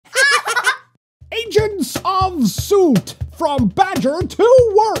Agents of S.U.I.T. From Badger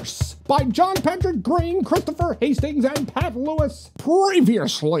to Worse by John Patrick Green, Christopher Hastings, and Pat Lewis.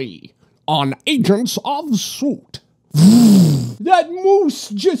 Previously on Agents of S.U.I.T. That moose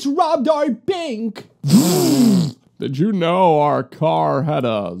just robbed our bank. Did you know our car had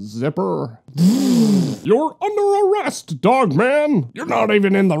a zipper? You're under arrest, Dogman. You're not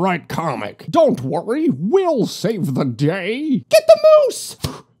even in the right comic. Don't worry, we'll save the day. Get the moose!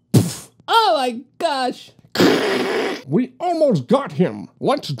 Oh my gosh. We almost got him.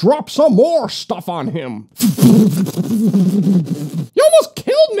 Let's drop some more stuff on him. You almost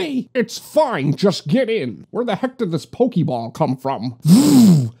killed me. It's fine, just get in. Where the heck did this Pokeball come from?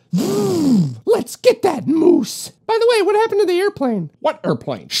 Let's get that moose. By the way, what happened to the airplane? What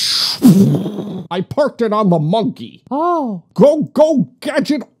airplane? I parked it on the monkey. Oh. Go,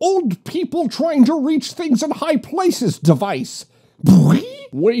 gadget old people trying to reach things in high places device.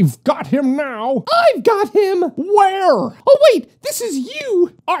 We've got him now. I've got him. Where? Oh, wait, this is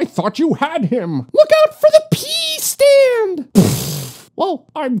you. I thought you had him. Look out for the pee stand. Well,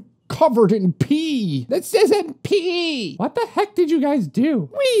 I'm covered in pee. This isn't pee. What the heck did you guys do?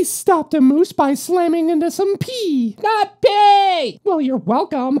 We stopped a moose by slamming into some pee. Not pee. Well, you're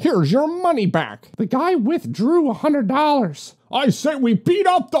welcome. Here's your money back. The guy withdrew $100. I say we beat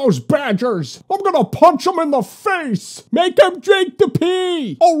up those badgers. I'm gonna punch them in the face. Make them drink the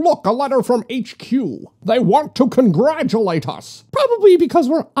pee. Oh, look, a letter from HQ. They want to congratulate us. Probably because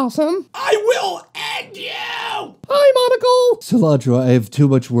we're awesome. I will end you. Hi, Monocle. Cilantro, I have too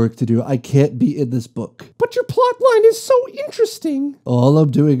much work to do. I can't be in this book. But your plot line is so interesting. All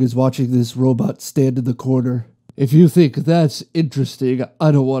I'm doing is watching this robot stand in the corner. If you think that's interesting,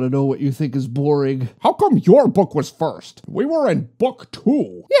 I don't want to know what you think is boring. How come your book was first? We were in book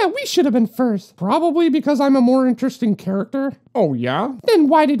 2. Yeah, we should have been first. Probably because I'm a more interesting character. Oh, yeah? Then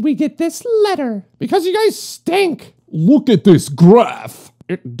why did we get this letter? Because you guys stink. Look at this graph.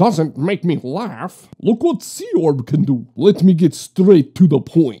 It doesn't make me laugh. Look what Sea-Orb can do. Let me get straight to the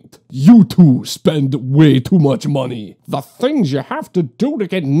point. You two spend way too much money. The things you have to do to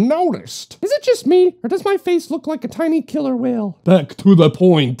get noticed. Is it just me, or does my face look like a tiny killer whale? Back to the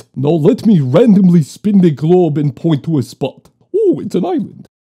point. Now let me randomly spin the globe and point to a spot. Oh, it's an island.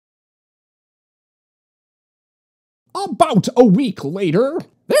 About a week later,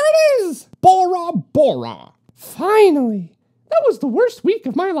 there it is! Bora Bora. Finally. That was the worst week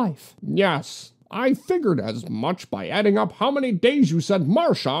of my life. Yes, I figured as much by adding up how many days you said,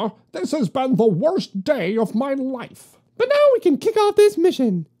 Marsha, this has been the worst day of my life. But now we can kick off this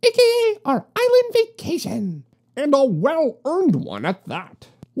mission, aka our island vacation. And a well-earned one at that.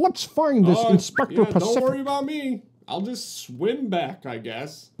 Let's find this Inspector Pacific. Don't worry about me. I'll just swim back, I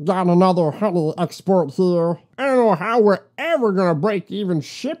guess. Got another honey expert here. I don't know how we're ever gonna break even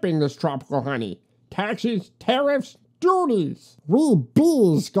shipping this tropical honey. Taxes, tariffs, duties. We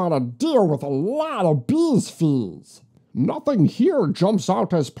bees gotta deal with a lot of bees fees. Nothing here jumps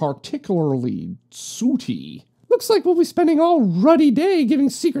out as particularly sooty. Looks like we'll be spending all ruddy day giving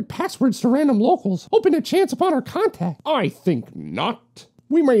secret passwords to random locals, hoping to chance upon our contact. I think not.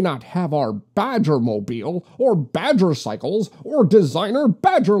 We may not have our badger mobile, or badger cycles, or designer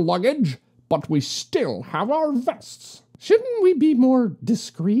badger luggage, but we still have our vests. Shouldn't we be more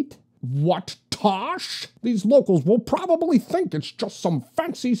discreet? What, Tosh? These locals will probably think it's just some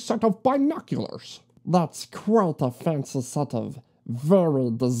fancy set of binoculars. That's quite a fancy set of very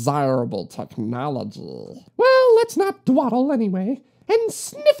desirable technology. Well, let's not dawdle anyway, and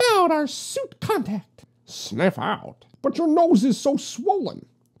sniff out our suit contact. Sniff out? But your nose is so swollen.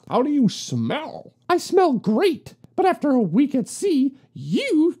 How do you smell? I smell great, but after a week at sea,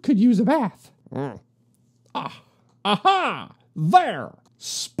 you could use a bath. Aha! There!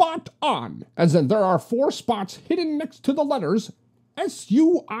 Spot on, as in there are 4 spots hidden next to the letters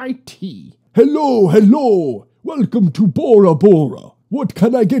S.U.I.T. Hello. Welcome to Bora Bora. What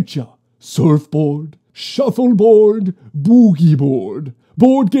can I get ya? Surfboard, shuffleboard, boogie board,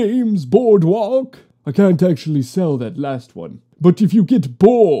 board games, boardwalk. I can't actually sell that last one, but if you get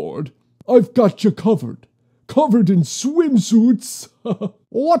bored, I've got you covered. Covered in swimsuits.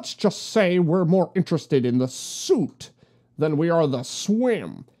 Let's just say we're more interested in the suit than we are the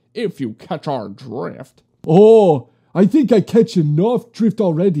swim, if you catch our drift. Oh, I think I catch enough drift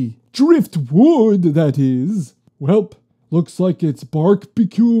already. Driftwood, that is. Welp, looks like it's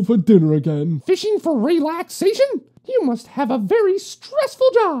barbecue for dinner again. Fishing for relaxation? You must have a very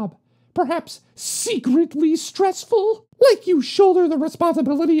stressful job. Perhaps secretly stressful? Like you shoulder the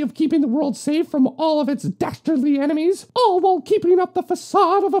responsibility of keeping the world safe from all of its dastardly enemies, all while keeping up the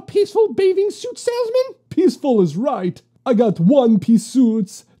facade of a peaceful bathing suit salesman? Peaceful is right. I got one-piece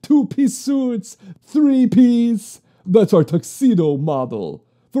suits, 2-piece suits, 3-piece. That's our tuxedo model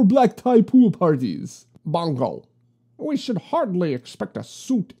for black tie pool parties. Bongo, we should hardly expect a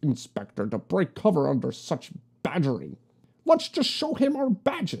suit inspector to break cover under such badgering. Let's just show him our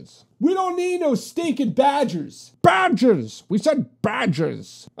badges. We don't need no stinking badgers. Badges! We said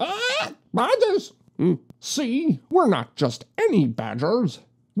badges. Badges? See, we're not just any badgers.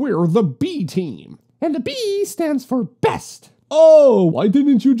 We're the B team. And the B stands for best. Oh, why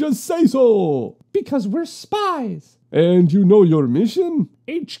didn't you just say so? Because we're spies. And you know your mission?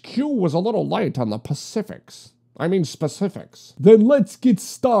 HQ was a little light on the specifics. Then let's get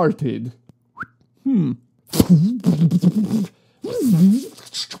started.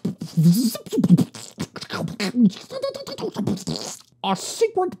 A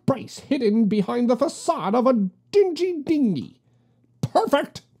secret base hidden behind the facade of a dingy dinghy.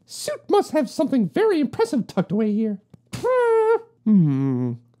 Perfect! Suit must have something very impressive tucked away here.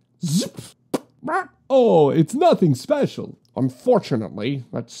 Zip! Oh, it's nothing special. Unfortunately,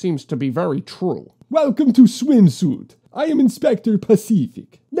 that seems to be very true. Welcome to Swimsuit. I am Inspector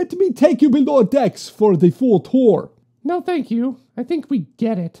Pacific. Let me take you below decks for the full tour. No, thank you. I think we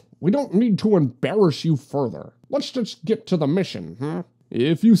get it. We don't need to embarrass you further. Let's just get to the mission, huh?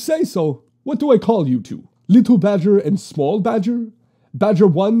 If you say so. What do I call you two? Little Badger and Small Badger? Badger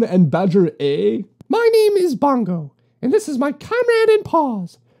 1 and Badger A? My name is Bongo, and this is my comrade in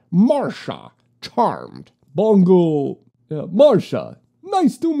paws, Marsha, charmed. Bongo. Marsha.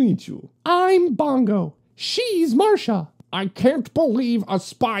 Nice to meet you. I'm Bongo. She's Marsha. I can't believe a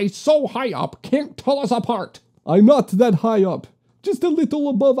spy so high up can't tell us apart. I'm not that high up, just a little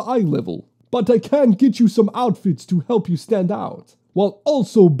above eye level. But I can get you some outfits to help you stand out, while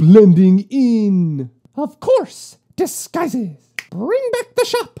also blending in. Of course, disguises. Bring back the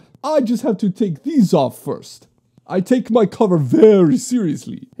shop. I just have to take these off first. I take my cover very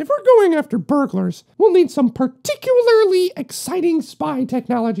seriously. If we're going after burglars, we'll need some particularly exciting spy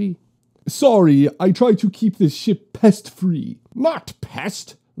technology. Sorry, I try to keep this ship pest-free. Not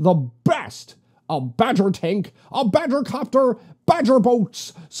pest, the best. A badger tank, a badger copter, badger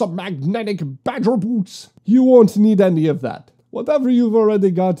boats, some magnetic badger boots. You won't need any of that. Whatever you've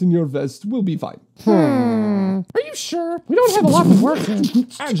already got in your vest will be fine. Are you sure? We don't have a lot of work here.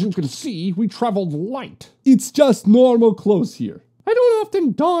 As you can see, we traveled light. It's just normal clothes here. I don't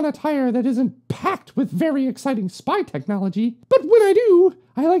often don attire that isn't packed with very exciting spy technology, but when I do,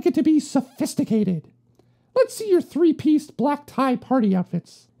 I like it to be sophisticated. Let's see your 3-piece black tie party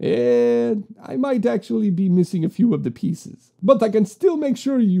outfits. And I might actually be missing a few of the pieces, but I can still make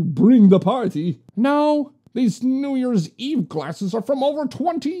sure you bring the party. No, these New Year's Eve glasses are from over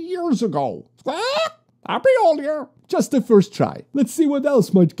 20 years ago. Happy Old Year. Just the first try. Let's see what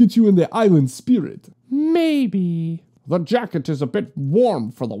else might get you in the island spirit. Maybe. The jacket is a bit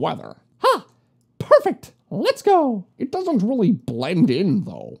warm for the weather. Ha! Perfect! Let's go! It doesn't really blend in,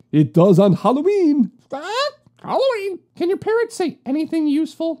 though. It does on Halloween. Halloween! Can your parrot say anything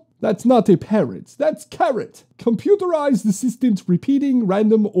useful? That's not a parrot. That's carrot. Computerized assistant repeating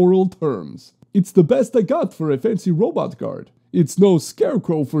random oral terms. It's the best I got for a fancy robot guard. It's no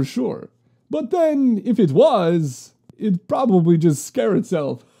scarecrow for sure. But then, if it was, it'd probably just scare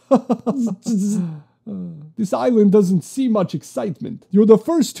itself. This island doesn't see much excitement. You're the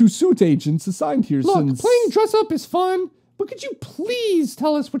first 2 suit agents assigned here since... Look, playing dress-up is fun, but could you please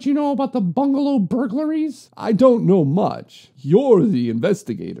tell us what you know about the bungalow burglaries? I don't know much. You're the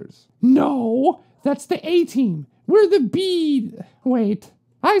investigators. No, that's the A-team. We're the B... Wait,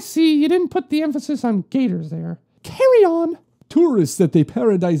 I see you didn't put the emphasis on gators there. Carry on. Tourists at the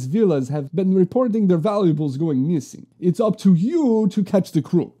Paradise Villas have been reporting their valuables going missing. It's up to you to catch the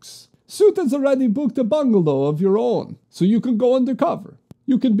crooks. Suit has already booked a bungalow of your own, so you can go undercover.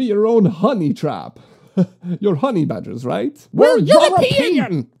 You can be your own honey trap. You're honey badgers, right? We're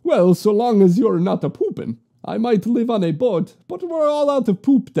European! Well, so long as you're not a poopin'. I might live on a boat, but we're all out of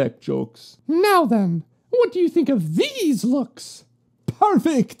poop deck jokes. Now then, what do you think of these looks?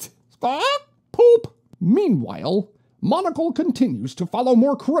 Perfect! Poop! Meanwhile, Monocle continues to follow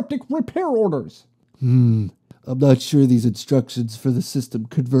more cryptic repair orders. I'm not sure these instructions for the system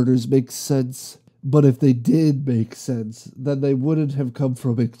converters make sense. But if they did make sense, then they wouldn't have come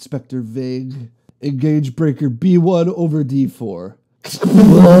from Inspector Vague. Engage breaker B1 over D4.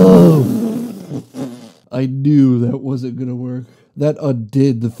 Whoa! I knew that wasn't gonna work. That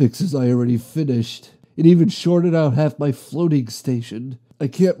undid the fixes I already finished. It even shorted out half my floating station. I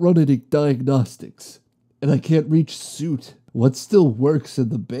can't run any diagnostics. And I can't reach Suit. What still works in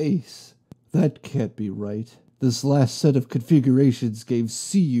the base? That can't be right. This last set of configurations gave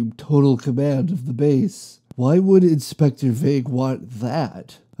CU total command of the base. Why would Inspector Vague want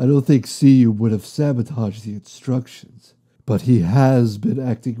that? I don't think See-You would have sabotaged the instructions, but he has been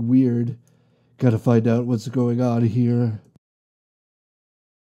acting weird. Gotta find out what's going on here.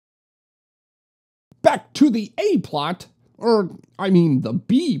 Back to the A plot, the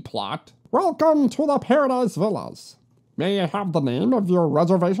B plot. Welcome to the Paradise Villas. May I have the name of your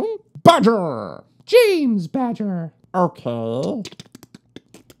reservation? Badger! James Badger. Okay.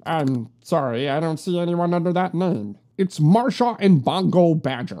 I'm sorry, I don't see anyone under that name. It's Marsha and Bongo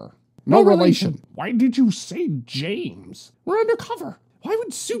Badger. No relation. Why did you say James? We're undercover. Why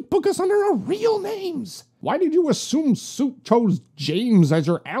would Suit book us under our real names? Why did you assume Suit chose James as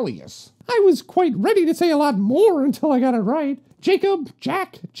your alias? I was quite ready to say a lot more until I got it right. Jacob,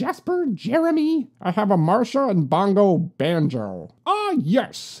 Jack, Jasper, Jeremy. I have a Marsha and Bongo Banjo. Ah,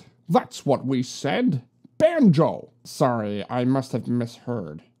 yes. That's what we said. Banjo. Sorry, I must have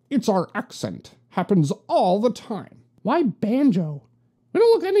misheard. It's our accent. Happens all the time. Why banjo? We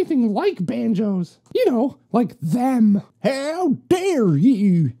don't look anything like banjos. You know, like them. How dare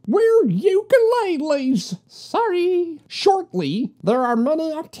you? We're ukuleles. Sorry. Shortly, there are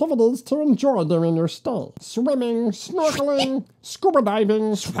many activities to enjoy during your stay. Swimming, snorkeling, scuba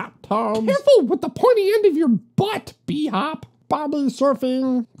diving, swap tubs. Careful with the pointy end of your butt, B-Hop. Bobby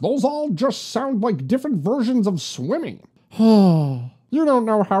surfing. Those all just sound like different versions of swimming. You don't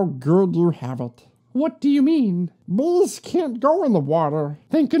know how good you have it. What do you mean? Bees can't go in the water.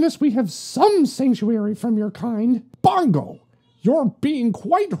 Thank goodness we have some sanctuary from your kind. Bongo, you're being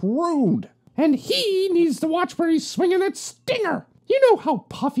quite rude. And he needs to watch where he's swinging that stinger. You know how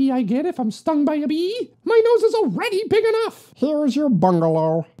puffy I get if I'm stung by a bee. My nose is already big enough. Here's your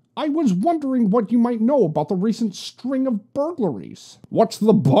bungalow. I was wondering what you might know about the recent string of burglaries. What's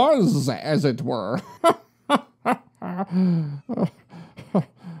the buzz, as it were?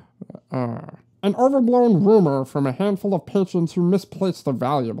 An overblown rumor from a handful of patrons who misplaced their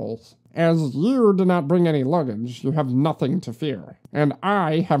valuables. As you did not bring any luggage, you have nothing to fear. And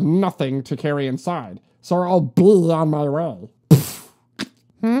I have nothing to carry inside, so I'll be on my way.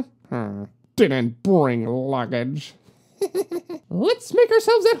 Didn't bring luggage. Let's make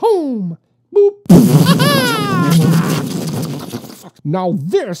ourselves at home. Boop. Now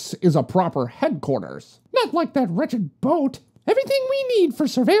this is a proper headquarters. Not like that wretched boat. Everything we need for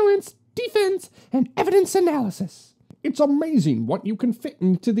surveillance, defense, and evidence analysis. It's amazing what you can fit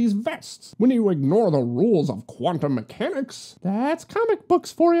into these vests when you ignore the rules of quantum mechanics. That's comic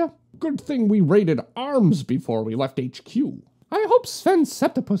books for you. Good thing we raided ARMS before we left HQ. I hope Sven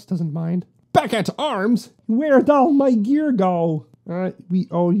Septipus doesn't mind. Back at ARMS, where'd all my gear go? We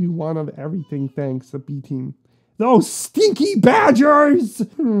owe you one of everything, thanks, the B-Team. Those stinky badgers!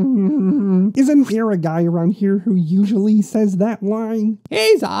 Isn't there a guy around here who usually says that line?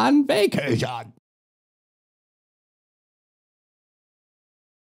 He's on vacation.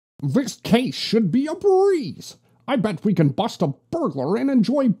 This case should be a breeze. I bet we can bust a burglar and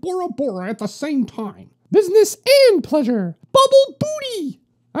enjoy Bora Bora at the same time. Business and pleasure. Bubble booty.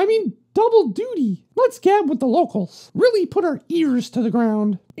 Double duty. Let's gab with the locals. Really put our ears to the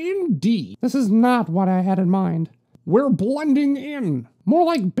ground. Indeed. This is not what I had in mind. We're blending in. More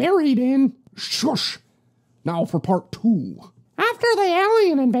like buried in. Shush. Now for part 2. After the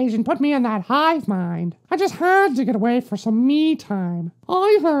alien invasion put me in that hive mind, I just had to get away for some me time.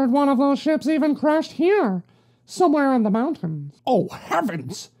 I heard one of those ships even crashed here. Somewhere in the mountains. Oh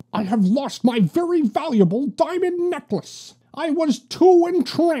heavens! I have lost my very valuable diamond necklace. I was too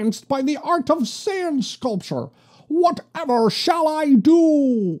entranced by the art of sand sculpture. Whatever shall I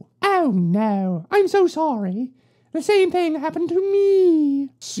do? Oh no, I'm so sorry. The same thing happened to me.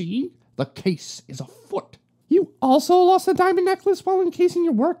 See? The case is afoot. You also lost a diamond necklace while encasing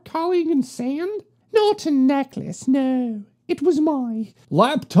your work colleague in sand? Not a necklace, no. It was my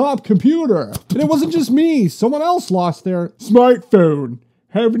laptop computer. And it wasn't just me. Someone else lost their smartphone.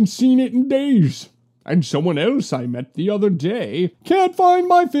 Haven't seen it in days. And someone else I met the other day can't find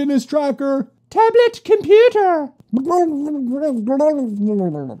my fitness tracker. Tablet computer.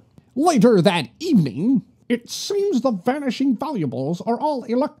 Later that evening, it seems the vanishing valuables are all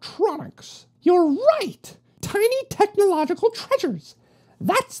electronics. You're right. Tiny technological treasures.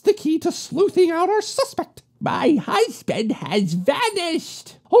 That's the key to sleuthing out our suspect. My husband has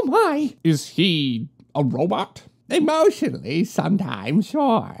vanished. Oh my. Is he a robot? Emotionally, sometimes,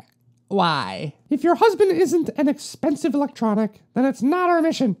 sure. Why? If your husband isn't an expensive electronic, then it's not our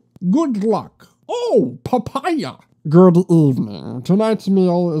mission. Good luck. Oh, papaya. Good evening. Tonight's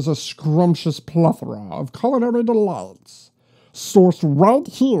meal is a scrumptious plethora of culinary delights, sourced right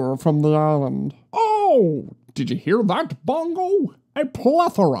here from the island. Oh, did you hear that, Bongo? A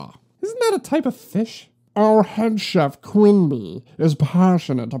plethora. Isn't that a type of fish? Our head chef, Quimby, is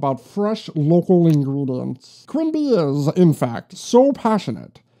passionate about fresh local ingredients. Quimby is, in fact, so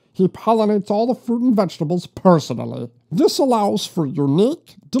passionate, he pollinates all the fruit and vegetables personally. This allows for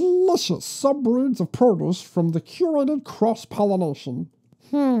unique, delicious subbreeds of produce from the curated cross-pollination.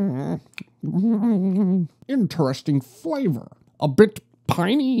 Interesting flavor. A bit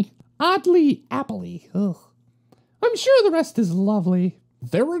piney. Oddly appley. Ugh. I'm sure the rest is lovely.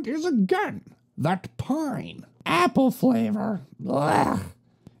 There it is again. That pine. Apple flavor. Ugh.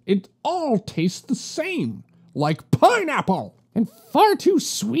 It all tastes the same. Like pineapple. And far too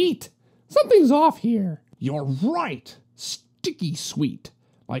sweet. Something's off here. You're right. Sticky sweet.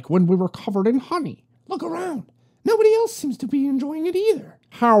 Like when we were covered in honey. Look around. Nobody else seems to be enjoying it either.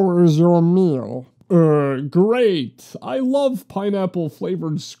 How is your meal? Great. I love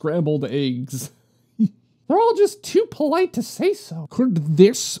pineapple-flavored scrambled eggs. They're all just too polite to say so. Could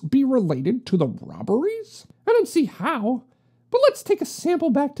this be related to the robberies? I don't see how. But let's take a sample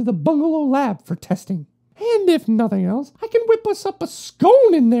back to the bungalow lab for testing. And if nothing else, I can whip us up a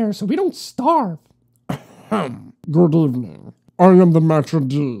scone in there so we don't starve. Good evening. I am the Maitre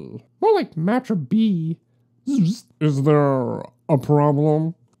D. More like Maitre B. Is there a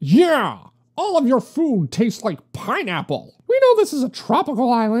problem? Yeah! All of your food tastes like pineapple. We know this is a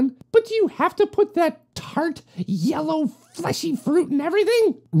tropical island, but do you have to put that tart, yellow, fleshy fruit in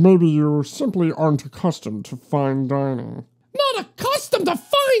everything? Maybe you simply aren't accustomed to fine dining. Not accustomed to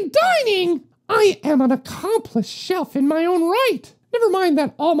fine dining? I am an accomplished chef in my own right. Never mind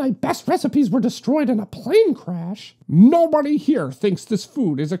that all my best recipes were destroyed in a plane crash. Nobody here thinks this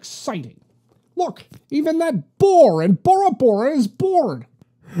food is exciting. Look, even that boar in Bora Bora is bored.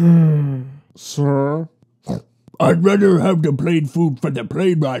 Sir? I'd rather have the plane food for the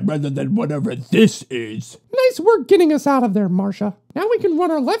plane ride rather than whatever this is. Nice work getting us out of there, Marcia. Now we can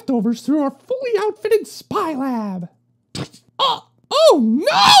run our leftovers through our fully outfitted spy lab. Oh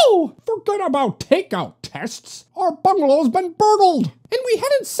no! Forget about takeout tests. Our bungalow's been burgled. And we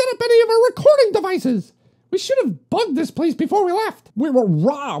hadn't set up any of our recording devices. We should have bugged this place before we left. We were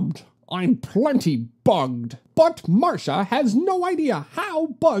robbed. I'm plenty bugged. But Marcia has no idea how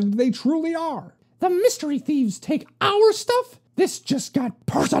bugged they truly are. The mystery thieves take our stuff? This just got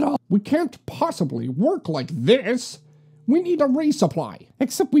personal. We can't possibly work like this. We need a resupply.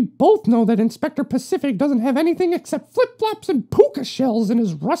 Except we both know that Inspector Pacific doesn't have anything except flip-flops and puka shells in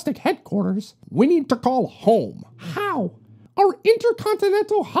his rustic headquarters. We need to call home. How? Our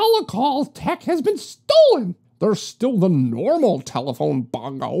intercontinental holocall tech has been stolen. There's still the normal telephone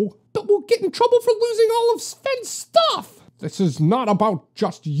bongo. But we'll get in trouble for losing all of Sven's stuff. This is not about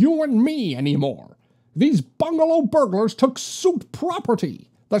just you and me anymore. These bungalow burglars took S.U.I.T property.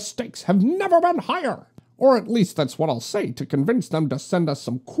 The stakes have never been higher. Or at least that's what I'll say to convince them to send us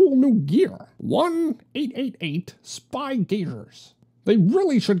some cool new gear. 1-888 Spy-Gators. They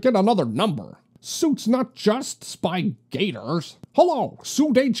really should get another number. S.U.I.T's not just Spy Gators. Hello,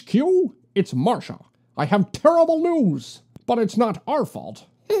 S.U.I.T HQ? It's Marcia. I have terrible news, but it's not our fault.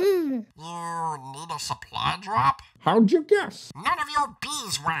 You need a supply drop? How'd you guess? None of your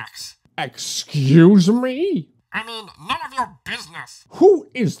beeswax. Excuse me? I mean, none of your business. Who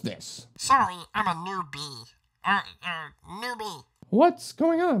is this? Sorry, I'm a newbie. Newbie. What's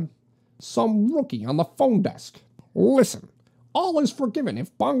going on? Some rookie on the phone desk. Listen, all is forgiven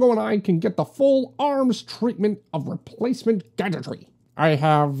if Bongo and I can get the full arms treatment of replacement gadgetry. I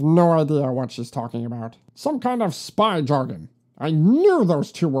have no idea what she's talking about. Some kind of spy jargon. I knew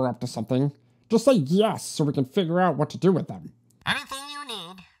those two were up to something. Just say yes so we can figure out what to do with them. Anything you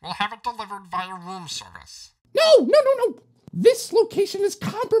need, we'll have it delivered via room service. No! This location is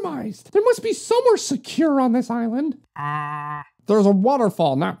compromised. There must be somewhere secure on this island. There's a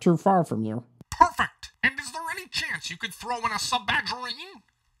waterfall not too far from you. Perfect. And is there any chance you could throw in a submarine?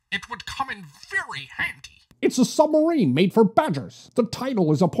 It would come in very handy. It's a submarine made for badgers. The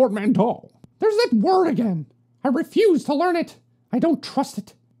title is a portmanteau. There's that word again. I refuse to learn it. I don't trust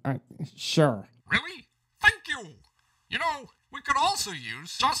it. Sure. Really? Thank you. You know, we could also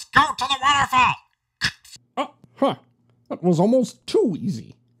use just go to the waterfall. That was almost too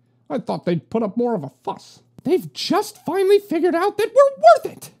easy. I thought they'd put up more of a fuss. They've just finally figured out that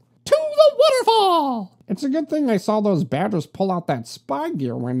we're worth it. To the waterfall! It's a good thing I saw those badgers pull out that spy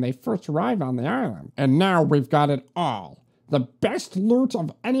gear when they first arrived on the island. And now we've got it all. The best loot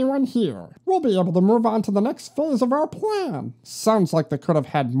of anyone here. We'll be able to move on to the next phase of our plan. Sounds like they could have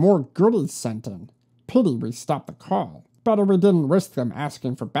had more goodies sent in. Pity we stopped the call. Better we didn't risk them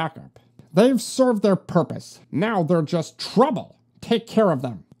asking for backup. They've served their purpose. Now they're just trouble. Take care of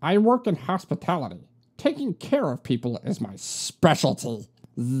them. I work in hospitality. Taking care of people is my specialty.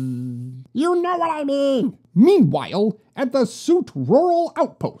 You know what I mean. Meanwhile, at the S.U.I.T rural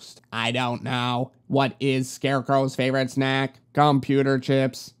outpost. I don't know. What is Scarecrow's favorite snack? Computer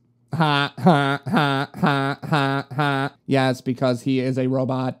chips. Ha, ha, ha, ha, ha, ha. Yes, because he is a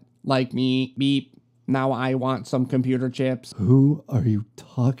robot like me. Beep. Now I want some computer chips. Who are you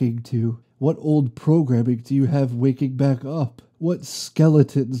talking to? What old programming do you have waking back up? What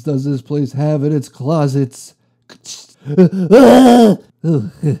skeletons does this place have in its closets? I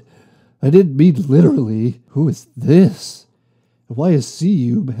didn't mean literally. Who is this? Why is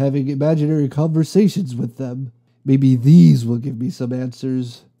S.U.I.T having imaginary conversations with them? Maybe these will give me some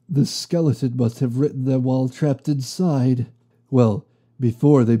answers. The skeleton must have written them while trapped inside. Well,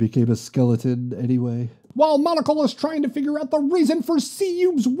 before they became a skeleton, anyway. While Monocle is trying to figure out the reason for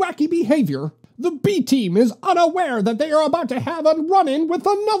S.U.I.T's wacky behavior, the B team is unaware that they are about to have a run-in with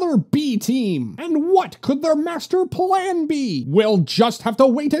another B team. And what could their master plan be? We'll just have to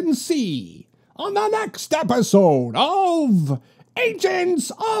wait and see on the next episode of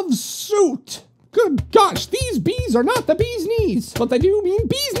Agents of S.U.I.T. Good gosh, these bees are not the bee's knees, but they do mean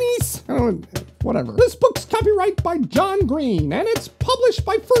bee's knees. I don't know, whatever. This book's copyright by John Green, and it's published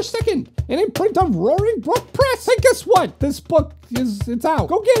by First Second, an imprint of Roaring Brook Press. And guess what? This book it's out.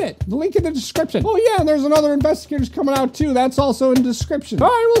 Go get it. The link in the description. Oh yeah, and there's another Investigators coming out too. That's also in the description. All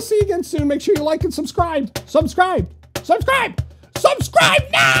right, we'll see you again soon. Make sure you like and subscribe. Subscribe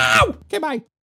now! Okay, bye.